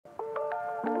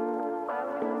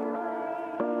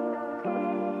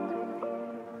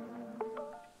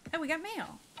got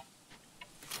mail.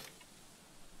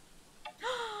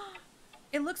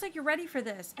 It looks like you're ready for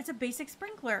this. It's a basic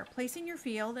sprinkler. Place in your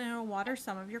field and it'll water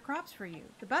some of your crops for you.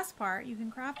 The best part, you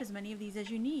can craft as many of these as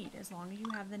you need, as long as you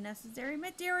have the necessary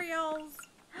materials.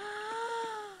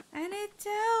 And it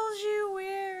tells you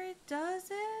where it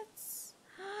does it.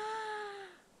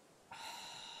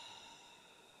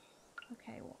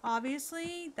 Okay, well,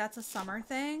 obviously, that's a summer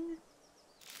thing.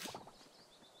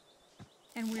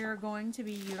 And we're going to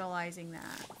be utilizing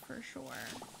that for sure.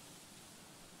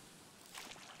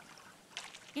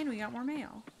 And we got more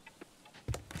mail.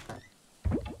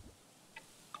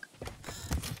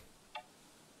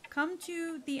 Come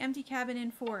to the empty cabin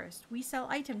in forest. We sell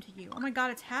item to you. Oh my god,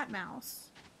 it's Hat Mouse.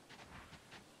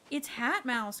 It's Hat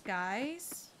Mouse,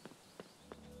 guys.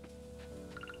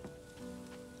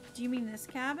 Do you mean this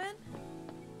cabin?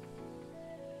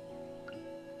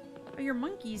 Oh, you're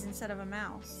monkeys instead of a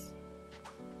mouse.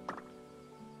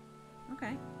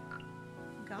 Okay.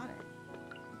 Got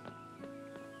it.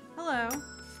 Hello.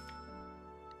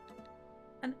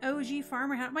 An OG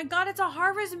farmer hat. Oh my god, it's a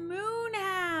Harvest Moon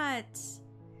hat!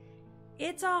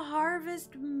 It's a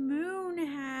Harvest Moon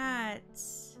hat!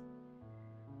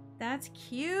 That's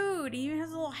cute. It even has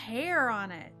a little hair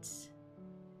on it.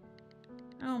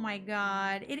 Oh my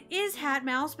god. It is Hat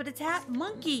Mouse, but it's Hat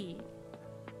Monkey.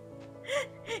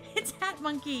 It's Hat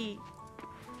Monkey.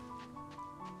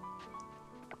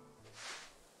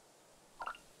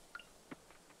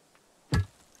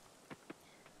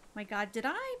 My god, did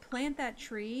I plant that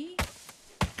tree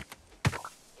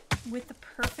with the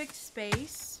perfect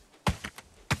space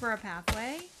for a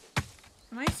pathway?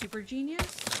 Am I a super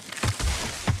genius?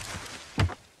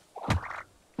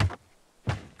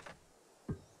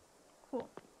 Cool.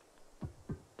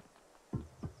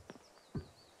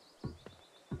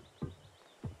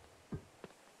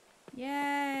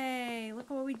 Yay!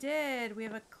 Look at what we did. We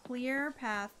have a clear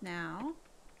path now.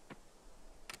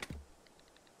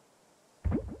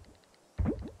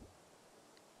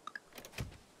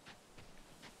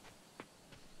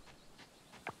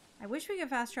 I wish we could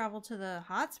fast travel to the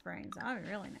hot springs. That would be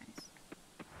really nice.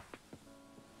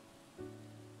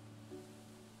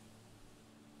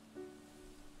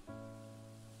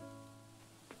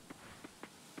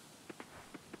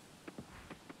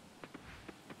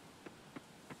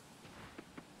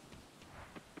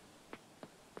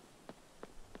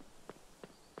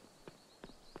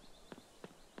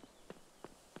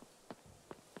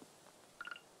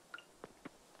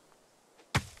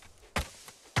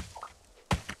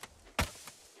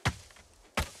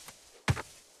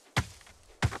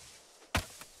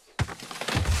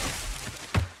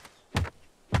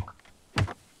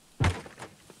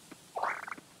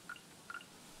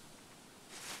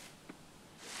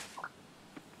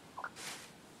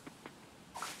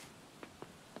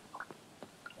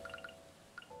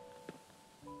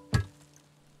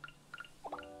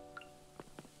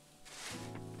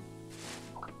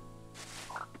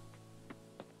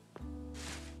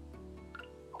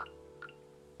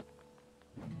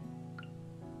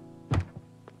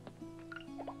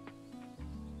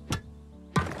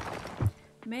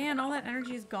 Man, all that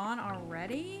energy is gone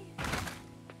already?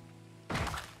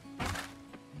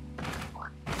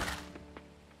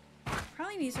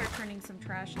 Probably need to start turning some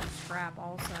trash into scrap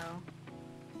also.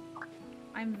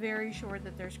 I'm very sure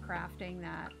that there's crafting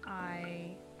that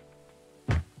I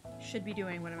should be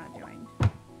doing what I'm not doing.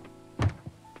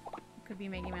 Could be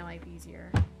making my life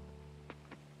easier.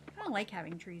 I don't like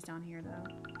having trees down here though.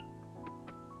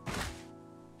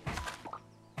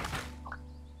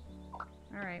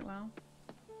 Alright, well.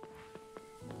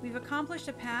 We've accomplished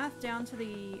a path down to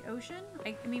the ocean.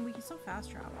 I mean, we can still fast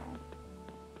travel.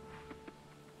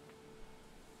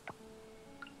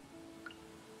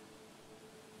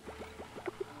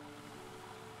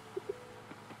 It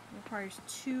requires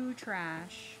 2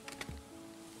 trash.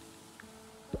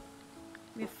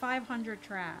 We have 500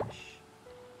 trash.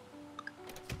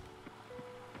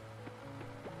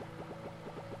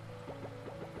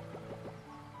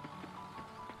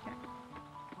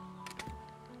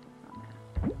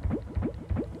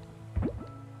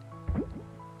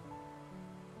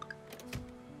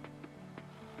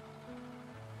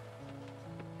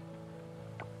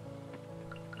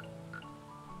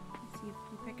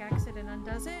 Pickaxe it and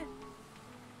undoes it.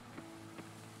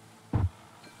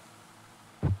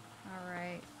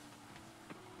 Alright.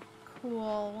 Cool.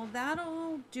 Well,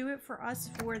 that'll do it for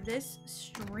us for this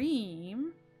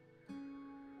stream.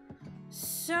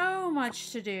 So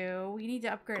much to do. We need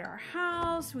to upgrade our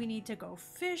house. We need to go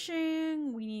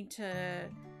fishing. We need to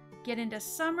get into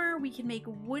summer. We can make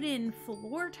wooden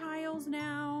floor tiles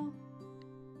now.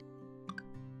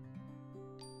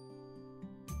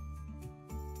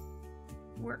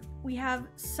 we have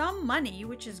some money,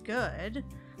 which is good.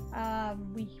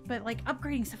 But like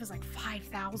upgrading stuff is like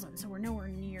 5,000, so we're nowhere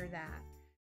near that.